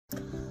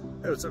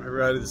Hey, what's up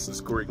everybody? This is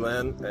Corey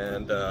Glenn,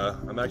 and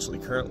I'm actually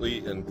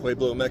currently in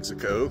Pueblo,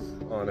 Mexico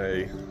on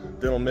a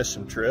dental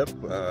mission trip.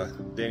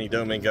 Danny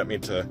Domingue got me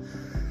to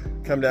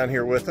come down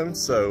here with him,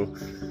 so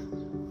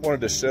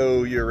wanted to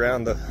show you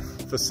around the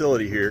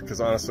facility here because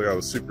honestly I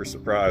was super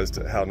surprised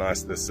at how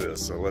nice this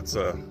is. So let's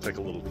take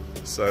a little.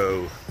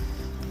 So,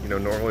 you know,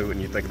 normally when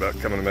you think about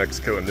coming to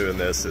Mexico and doing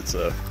this, it's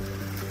a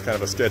kind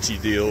of a sketchy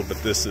deal, but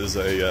this is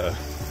a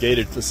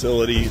gated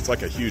facility. It's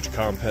like a huge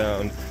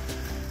compound,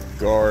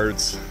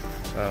 guards.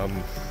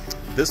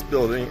 This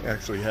building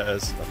actually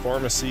has a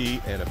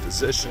pharmacy and a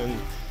physician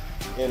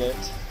in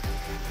it.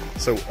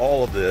 So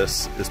all of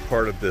this is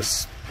part of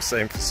this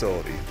same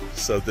facility.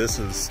 So this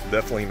is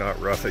definitely not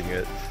roughing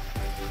it.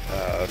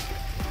 You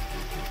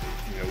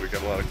know, we've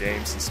got a lot of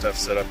games and stuff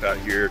set up out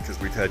here because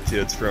we've had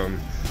kids from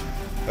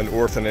an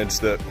orphanage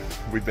that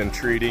we've been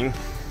treating.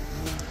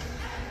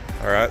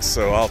 All right,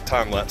 so I'll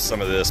time lapse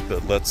some of this,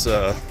 but let's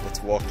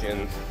walk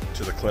in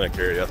to the clinic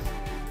area.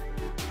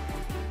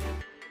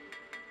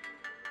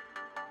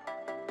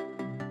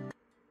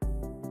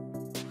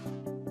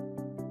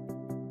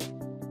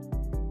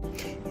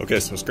 Okay,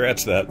 so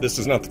scratch that. This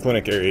is not the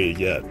clinic area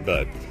yet,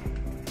 but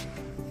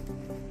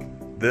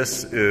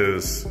this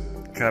is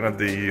kind of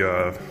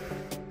the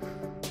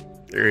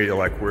area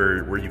like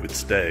where you would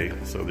stay.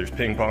 So there's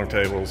ping pong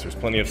tables, there's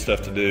plenty of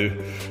stuff to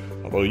do.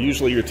 Although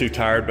usually you're too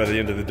tired by the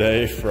end of the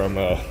day from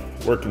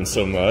working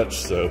so much.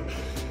 So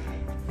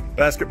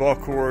basketball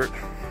court.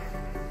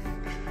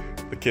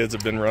 The kids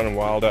have been running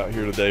wild out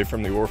here today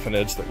from the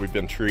orphanage that we've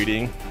been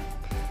treating.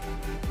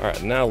 All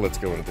right, now let's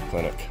go into the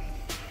clinic.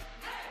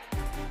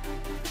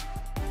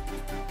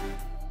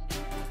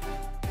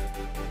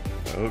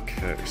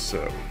 Okay,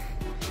 so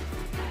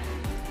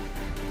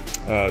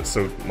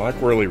Mike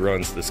Wehrle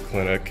runs this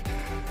clinic,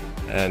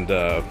 and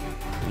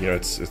you know,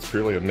 it's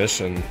really a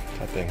mission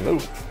type thing. Oh,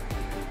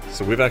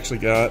 so we've actually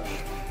got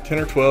 10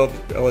 or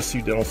 12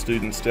 LSU dental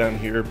students down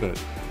here,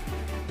 but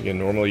again,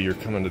 normally you're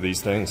coming to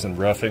these things and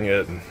roughing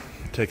it and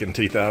taking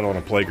teeth out on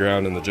a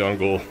playground in the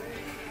jungle.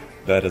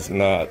 That is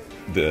not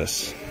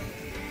this.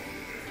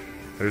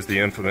 There's the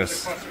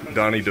infamous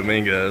Donnie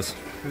Dominguez.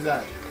 Who's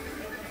that?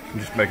 I'm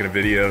just making a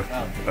video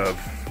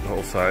of the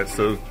whole site.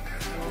 So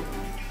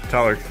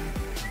Tyler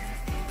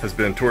has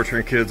been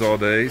torturing kids all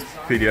day,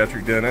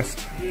 pediatric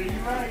dentist.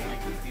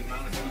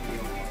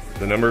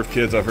 The number of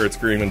kids I've heard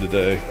screaming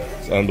today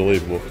is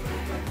unbelievable.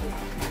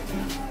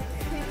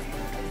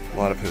 A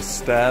lot of his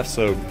staff,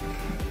 so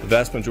the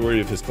vast majority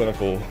of his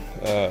clinical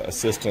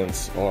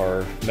assistants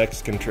are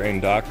Mexican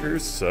trained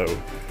doctors, so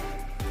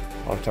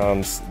a lot of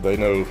times they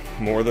know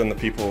more than the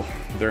people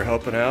they're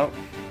helping out.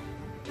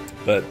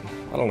 But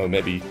I don't know,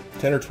 maybe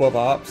 10 or 12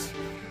 ops.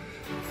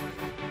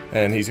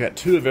 And he's got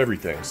 2 of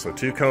everything. So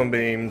 2 cone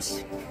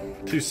beams,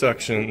 2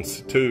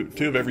 suctions,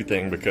 two of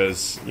everything,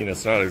 because, you know,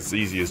 it's not as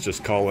easy as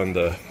just calling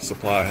the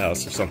supply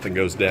house if something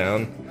goes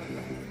down.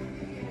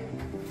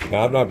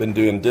 Now, I've not been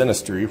doing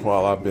dentistry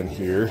while I've been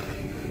here,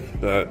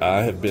 but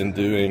I have been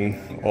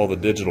doing all the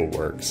digital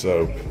work.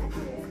 So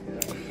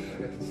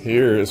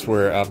here is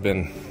where I've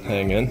been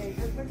hanging.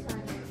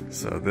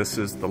 So this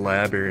is the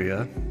lab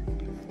area.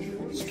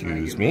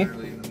 Excuse me.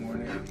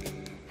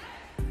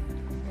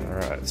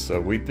 Alright, so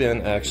we've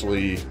been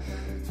actually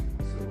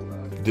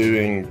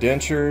doing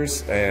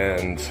dentures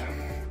and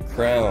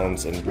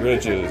crowns and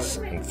bridges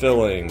and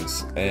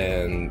fillings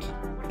and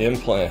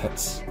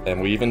implants,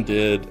 and we even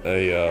did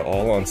a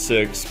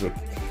all-on-6 with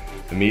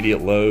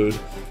immediate load.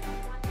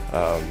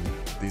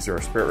 These are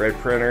our Spirit Ray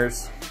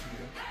printers.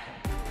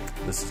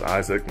 This is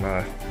Isaac,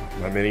 my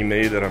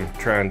mini-me that I'm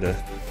trying to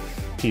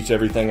teach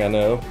everything I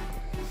know,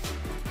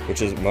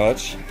 which isn't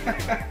much.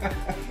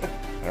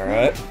 All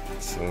right,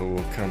 so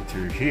we'll come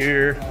through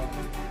here.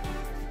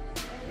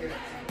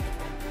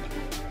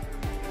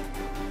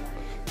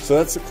 So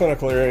that's the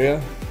clinical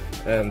area.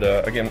 And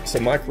again, so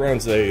Mike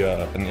runs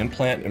an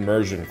implant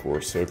immersion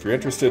course. So if you're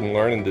interested in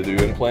learning to do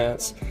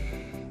implants,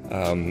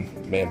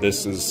 man,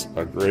 this is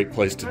a great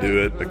place to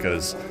do it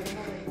because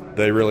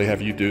they really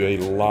have you do a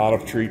lot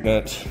of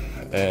treatment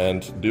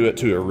and do it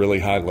to a really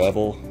high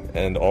level.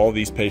 And all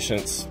these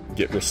patients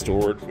get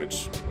restored,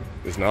 which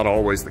is not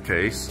always the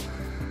case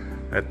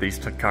at these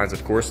kinds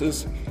of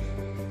courses.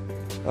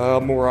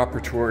 More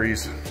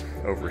operatories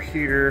over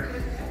here,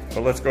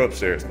 but let's go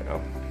upstairs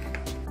now.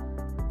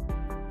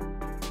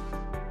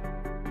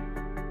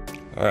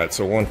 All right,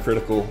 so one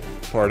critical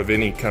part of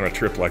any kind of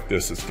trip like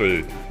this is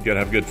food. You gotta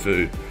have good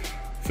food.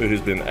 Food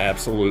has been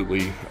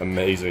absolutely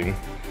amazing.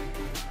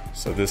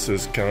 So this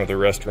is kind of the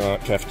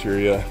restaurant,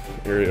 cafeteria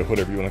area,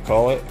 whatever you wanna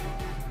call it.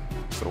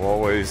 So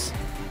always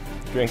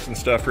drinks and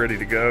stuff ready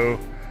to go.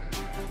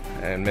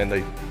 And man,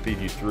 they feed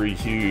you 3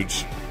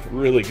 huge,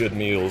 really good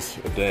meals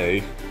a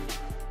day.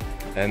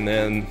 And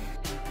then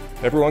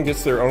everyone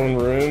gets their own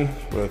room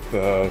with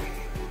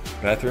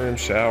bathroom,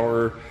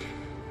 shower,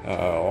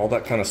 all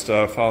that kind of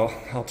stuff.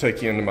 I'll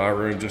take you into my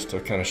room just to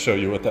kind of show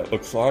you what that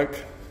looks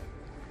like.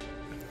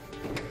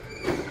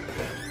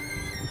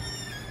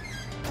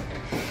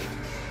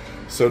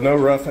 So no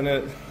roughing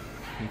it.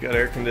 You got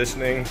air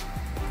conditioning.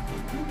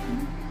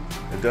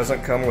 It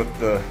doesn't come with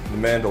the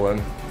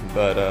mandolin,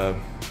 but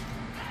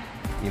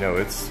you know,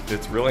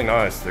 it's really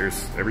nice.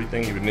 There's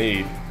everything you would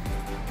need.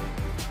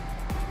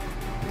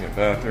 You get a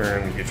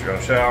bathroom, you get your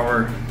own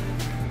shower.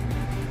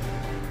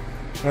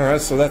 All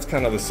right, so that's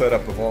kind of the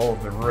setup of all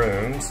of the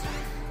rooms.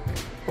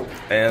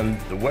 And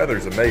the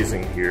weather's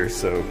amazing here,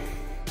 so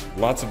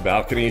lots of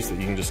balconies that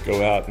you can just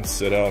go out and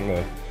sit out on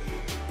the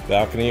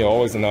balcony.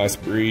 Always a nice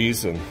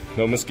breeze and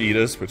no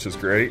mosquitoes, which is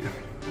great.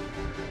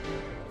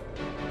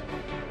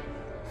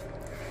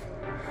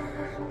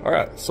 All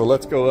right, so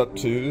let's go up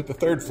to the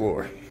 3rd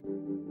floor.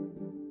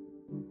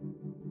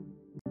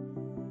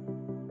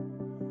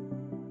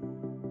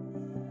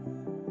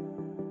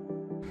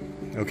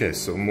 Okay,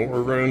 so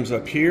more rooms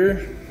up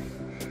here.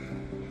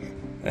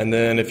 And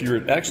then if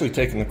you're actually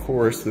taking the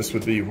course, this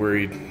would be where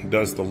he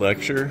does the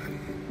lecture.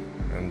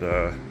 And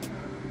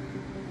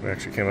we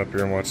actually came up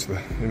here and watched the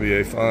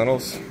NBA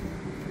Finals.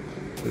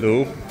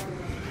 Hello.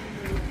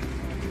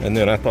 And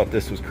then I thought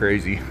this was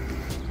crazy.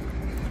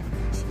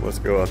 So let's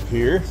go up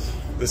here.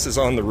 This is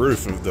on the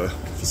roof of the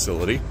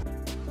facility.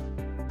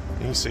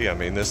 You can see, I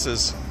mean, this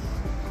is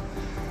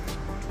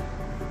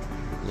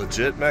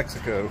legit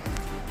Mexico.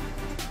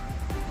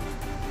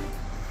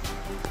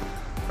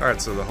 All right,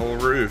 so the whole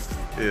roof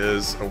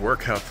is a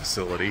workout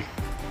facility,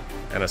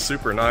 and a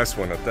super nice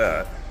one at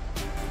that.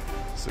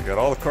 So you got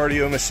all the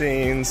cardio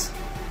machines,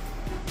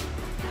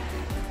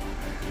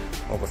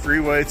 all the free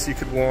weights you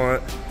could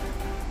want,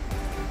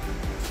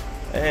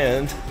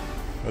 and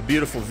a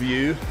beautiful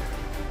view.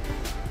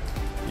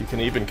 You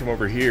can even come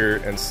over here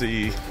and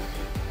see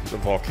the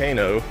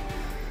volcano,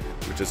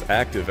 which is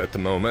active at the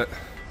moment,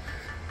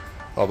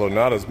 although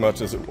not as much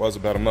as it was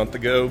about a month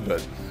ago,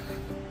 but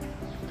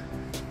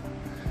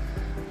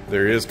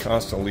there is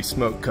constantly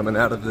smoke coming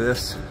out of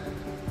this.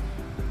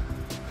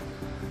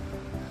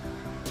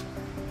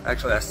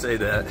 Actually, I say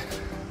that,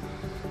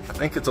 I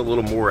think it's a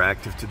little more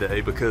active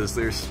today because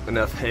there's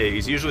enough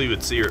haze. Usually you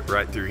would see it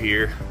right through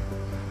here,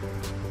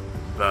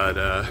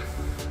 but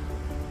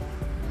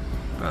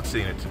not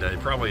seeing it today.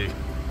 Probably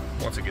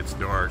once it gets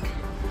dark,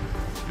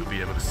 you'll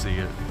be able to see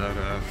it. But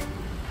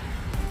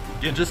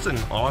yeah, just an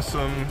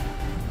awesome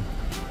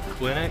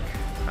clinic.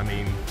 I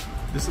mean,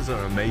 this is an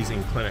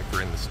amazing clinic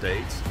for in the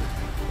States,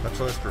 much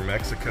less for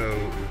Mexico,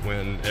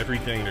 when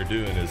everything they're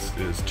doing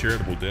is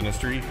charitable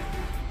dentistry.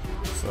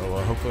 So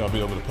hopefully I'll be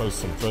able to post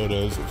some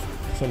photos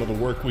of some of the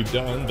work we've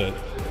done, but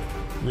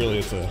really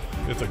it's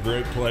a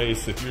great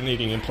place. If you're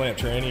needing implant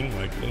training,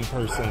 like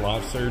in-person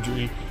live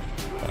surgery,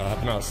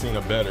 I've not seen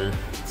a better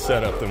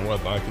setup than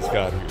what Mike has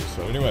got here.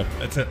 So anyway,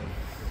 that's it.